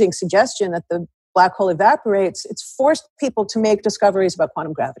confusing suggestion that the black hole evaporates, it's forced people to make discoveries about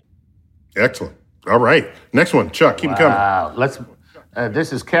quantum gravity. Excellent. All right. Next one. Chuck, keep coming.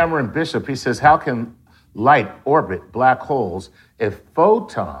 This is Cameron Bishop. He says, how can light orbit black holes if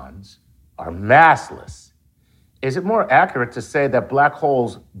photons are massless? Is it more accurate to say that black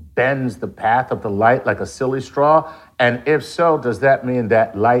holes bends the path of the light like a silly straw? And if so, does that mean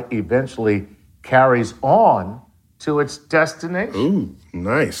that light eventually carries on to its destination? Ooh,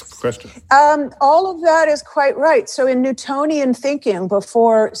 nice question. All of that is quite right. So in Newtonian thinking,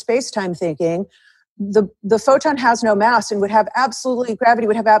 before space-time thinking, the photon has no mass and gravity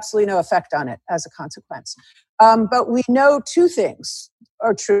would have absolutely no effect on it as a consequence. But we know 2 things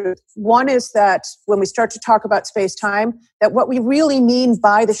are true. One is that when we start to talk about space-time, that what we really mean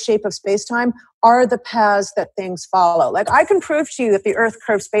by the shape of space-time are the paths that things follow. Like, I can prove to you that the Earth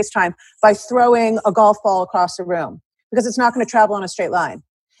curves space-time by throwing a golf ball across a room, because it's not going to travel on a straight line.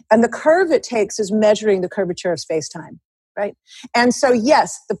 And the curve it takes is measuring the curvature of space-time, right? And so,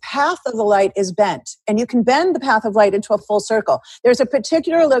 yes, the path of the light is bent, and you can bend the path of light into a full circle. There's a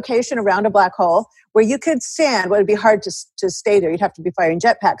particular location around a black hole where you could stand, but it'd be hard to stay there. You'd have to be firing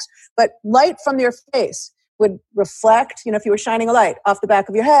jetpacks. But light from your face would reflect, if you were shining a light off the back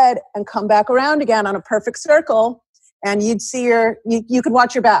of your head and come back around again on a perfect circle, and you'd see you could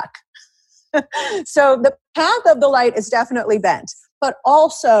watch your back. So the path of the light is definitely bent, but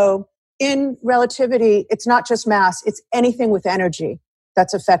also in relativity, it's not just mass, it's anything with energy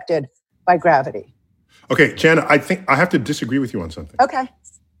that's affected by gravity. Okay, Jana, I think I have to disagree with you on something. Okay.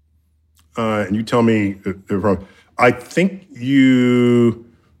 And you tell me if I'm wrong. I think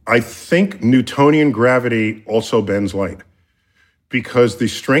you I think Newtonian gravity also bends light, because the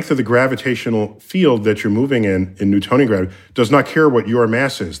strength of the gravitational field that you're moving in Newtonian gravity, does not care what your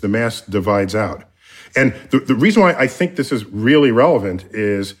mass is. The mass divides out. And the reason why I think this is really relevant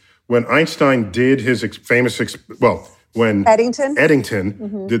is when Einstein did his when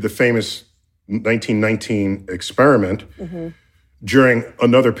Eddington did the famous 1919 experiment, during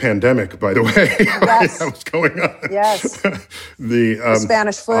another pandemic, by the way, yes. that was going on. Yes. the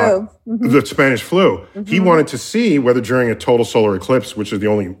Spanish flu. The Spanish flu. He wanted to see whether during a total solar eclipse, which is the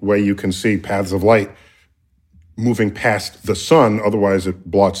only way you can see paths of light moving past the sun, otherwise it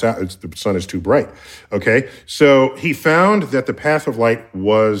blots out, the sun is too bright. Okay? So he found that the path of light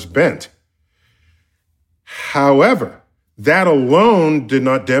was bent. However, that alone did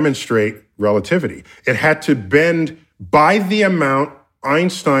not demonstrate relativity. It had to bend by the amount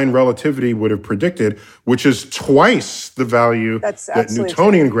Einstein relativity would have predicted, which is twice the value that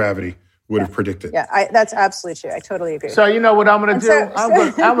Newtonian gravity would have predicted. Yeah, that's absolutely true. I totally agree. So you know what I'm going to do?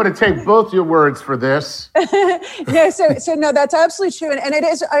 I'm going to take both your words for this. So no, that's absolutely true. And it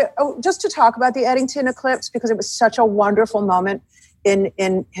is, just to talk about the Eddington eclipse, because it was such a wonderful moment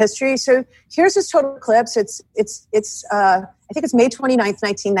in history. So here's this total eclipse. I think it's May 29th,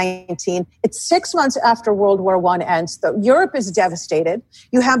 1919. It's 6 months after World War I ends. Europe is devastated.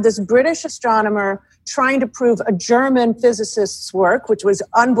 You have this British astronomer trying to prove a German physicist's work, which was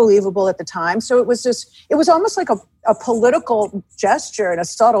unbelievable at the time. So it was almost like a political gesture in a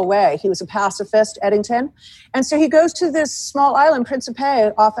subtle way. He was a pacifist, Eddington. And so he goes to this small island,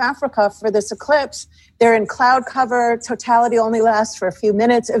 Principe, off Africa for this eclipse. They're in cloud cover. Totality only lasts for a few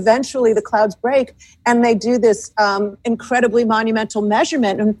minutes. Eventually, the clouds break, and they do this incredibly monumental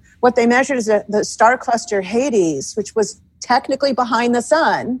measurement. And what they measured is the star cluster Hades, which was technically behind the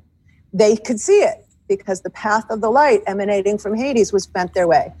sun. They could see it because the path of the light emanating from Hades was bent their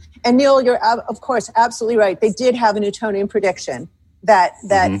way. And Neil, you're, of course, absolutely right. They did have a Newtonian prediction that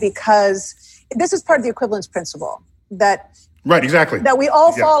because this is part of the equivalence principle, that right, exactly. That we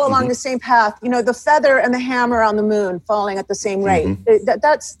all fall along the same path. You know, the feather and the hammer on the moon falling at the same rate.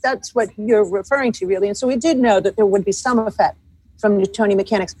 That's what you're referring to, really. And so we did know that there would be some effect from Newtonian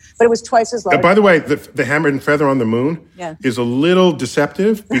mechanics, but it was twice as large. By the way, the hammer and feather on the moon is a little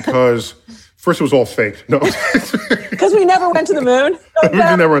deceptive because first it was all fake. No. Because we never went to the moon? We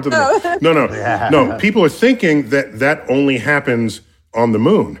never went to the moon. No. People are thinking that only happens on the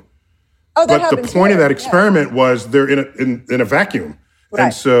moon. Oh, that but the point of that experiment was they're in a vacuum. Right.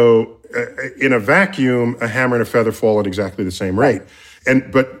 And so in a vacuum, a hammer and a feather fall at exactly the same rate.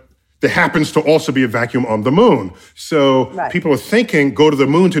 But there happens to also be a vacuum on the moon. So people are thinking, go to the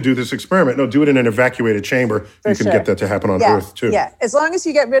moon to do this experiment. No, do it in an evacuated chamber. You can get that to happen on Earth, too. Yeah, as long as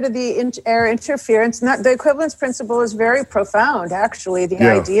you get rid of the air interference. And the equivalence principle is very profound, actually. The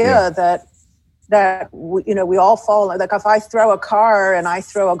idea that we all fall. Like if I throw a car and I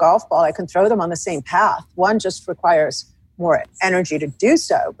throw a golf ball, I can throw them on the same path. One just requires more energy to do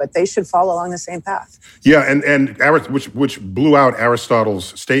so, but they should follow along the same path. Yeah, and which blew out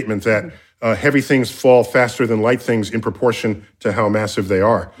Aristotle's statement that heavy things fall faster than light things in proportion to how massive they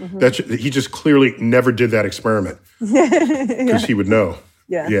are. He just clearly never did that experiment because he would know.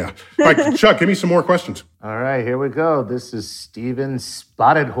 Yeah. All right, Chuck, give me some more questions. All right, here we go. This is Stephen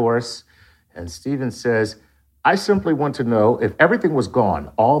Spotted Horse, and Stephen says, I simply want to know if everything was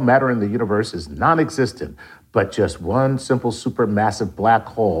gone, all matter in the universe is non-existent, but just one simple supermassive black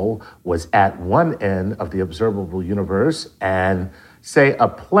hole was at one end of the observable universe and, say, a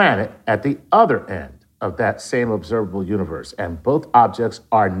planet at the other end of that same observable universe, and both objects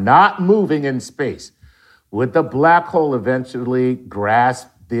are not moving in space. Would the black hole eventually grasp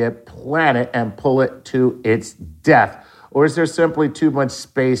the planet and pull it to its death? Or is there simply too much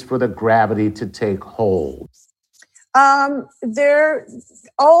space for the gravity to take hold?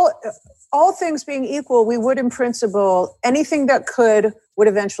 All things being equal, we would, in principle, anything that would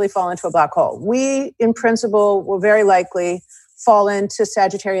eventually fall into a black hole. We, in principle, will very likely fall into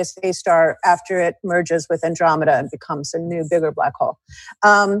Sagittarius A star after it merges with Andromeda and becomes a new, bigger black hole.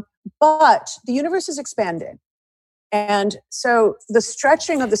 But the universe is expanding. And so the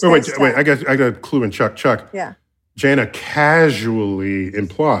stretching of the space... Wait, I got a clue in Chuck. Yeah. Jana casually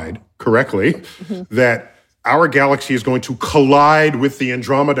implied, correctly, that our galaxy is going to collide with the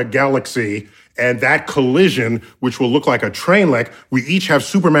Andromeda galaxy, and that collision, which will look like a train wreck, we each have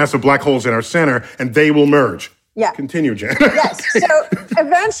supermassive black holes in our center, and they will merge. Yeah. Continue, Jana. Yes. So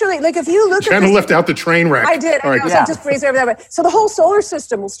eventually, like if you look Jana left out the train wreck. I did. I just breezed over that way. So the whole solar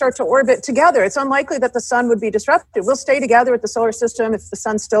system will start to orbit together. It's unlikely that the sun would be disrupted. We'll stay together with the solar system if the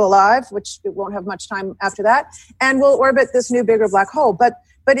sun's still alive, which it won't have much time after that, and we'll orbit this new, bigger black hole. But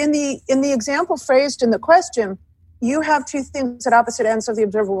But in the example phrased in the question, you have two things at opposite ends of the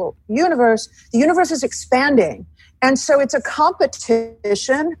observable universe. The universe is expanding. And so it's a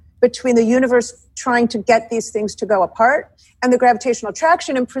competition between the universe trying to get these things to go apart and the gravitational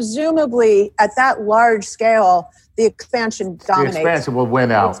attraction. And presumably at that large scale, the expansion dominates. The expansion will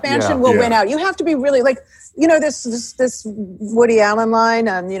win out. The expansion will win out. You have to be really this Woody Allen line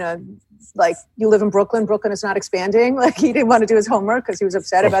on, like, you live in Brooklyn, Brooklyn is not expanding. Like, he didn't want to do his homework because he was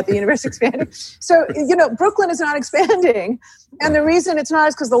upset about the universe expanding. So, Brooklyn is not expanding. And the reason it's not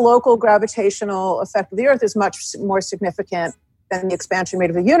is because the local gravitational effect of the Earth is much more significant than the expansion rate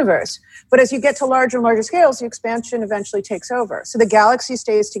of the universe. But as you get to larger and larger scales, the expansion eventually takes over. So the galaxy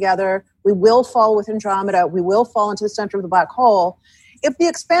stays together. We will fall with Andromeda. We will fall into the center of the black hole. If the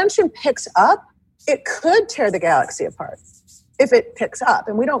expansion picks up, it could tear the galaxy apart. If it picks up,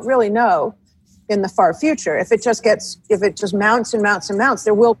 and we don't really know in the far future. If it just mounts and mounts and mounts,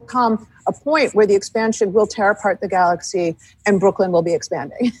 there will come a point where the expansion will tear apart the galaxy and Brooklyn will be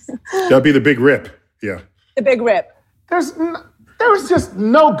expanding. That'll be the big rip. Yeah. The big rip. There's just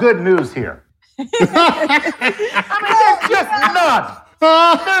no good news here. There's just none.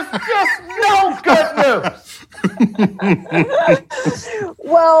 There's just no good news.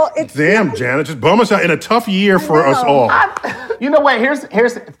 Well, damn, Janet, just bum us out in a tough year for us all. You know what? Here's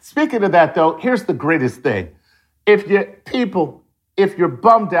speaking of that though. Here's the greatest thing. If you're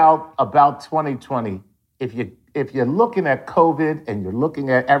bummed out about 2020, if you're looking at COVID and you're looking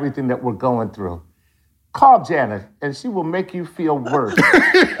at everything that we're going through, call Janet and she will make you feel worse.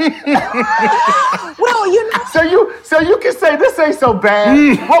 Well, So you can say this ain't so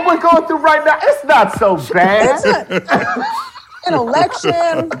bad. What we're going through right now, it's not so bad. An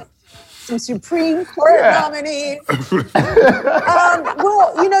election, some Supreme Court nominee. Well,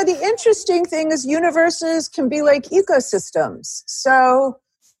 the interesting thing is universes can be like ecosystems. So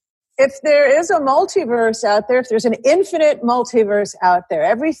if there is a multiverse out there, if there's an infinite multiverse out there,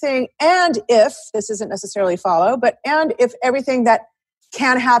 everything, and if, this isn't necessarily follow, but and if everything that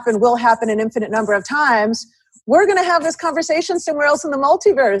can happen will happen an infinite number of times, we're going to have this conversation somewhere else in the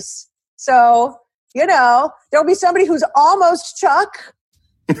multiverse. So, there'll be somebody who's almost Chuck.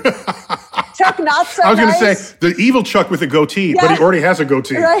 Chuck not so I was going to nice. say, the evil Chuck with a goatee, but he already has a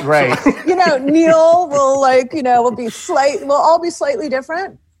goatee. Right. Neil will we'll all be slightly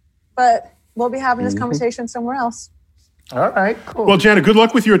different, but we'll be having this conversation somewhere else. All right, cool. Well, Janet, good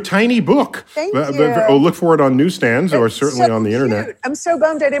luck with your tiny book. Thank you. We'll look for it on newsstands or certainly so on the internet. Cute. I'm so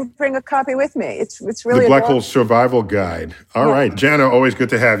bummed I didn't bring a copy with me. It's really The Black Hole Survival Guide. All right, Janet, always good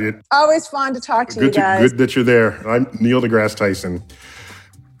to have you. Always fun to talk to you guys. Good that you're there. I'm Neil deGrasse Tyson.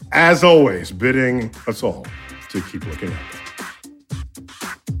 As always, bidding us all to keep looking up.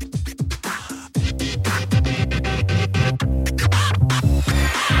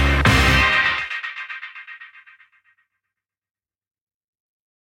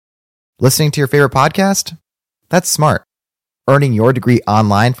 Listening to your favorite podcast? That's smart. Earning your degree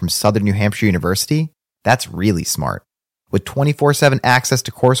online from Southern New Hampshire University? That's really smart. With 24/7 access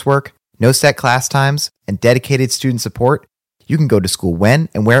to coursework, no set class times, and dedicated student support, you can go to school when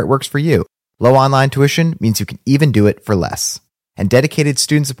and where it works for you. Low online tuition means you can even do it for less. And dedicated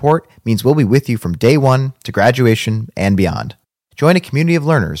student support means we'll be with you from day one to graduation and beyond. Join a community of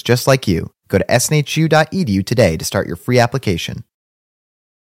learners just like you. Go to snhu.edu today to start your free application.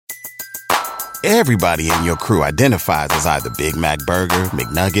 Everybody in your crew identifies as either Big Mac Burger,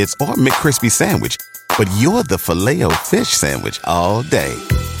 McNuggets, or McCrispy Sandwich. But you're the Filet-O-Fish Sandwich all day.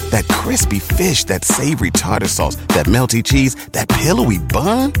 That crispy fish, that savory tartar sauce, that melty cheese, that pillowy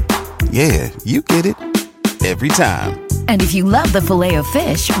bun. Yeah, you get it. Every time. And if you love the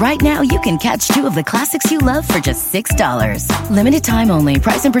Filet-O-Fish, right now you can catch two of the classics you love for just $6. Limited time only.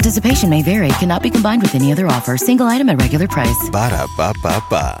 Price and participation may vary. Cannot be combined with any other offer. Single item at regular price.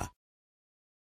 Ba-da-ba-ba-ba.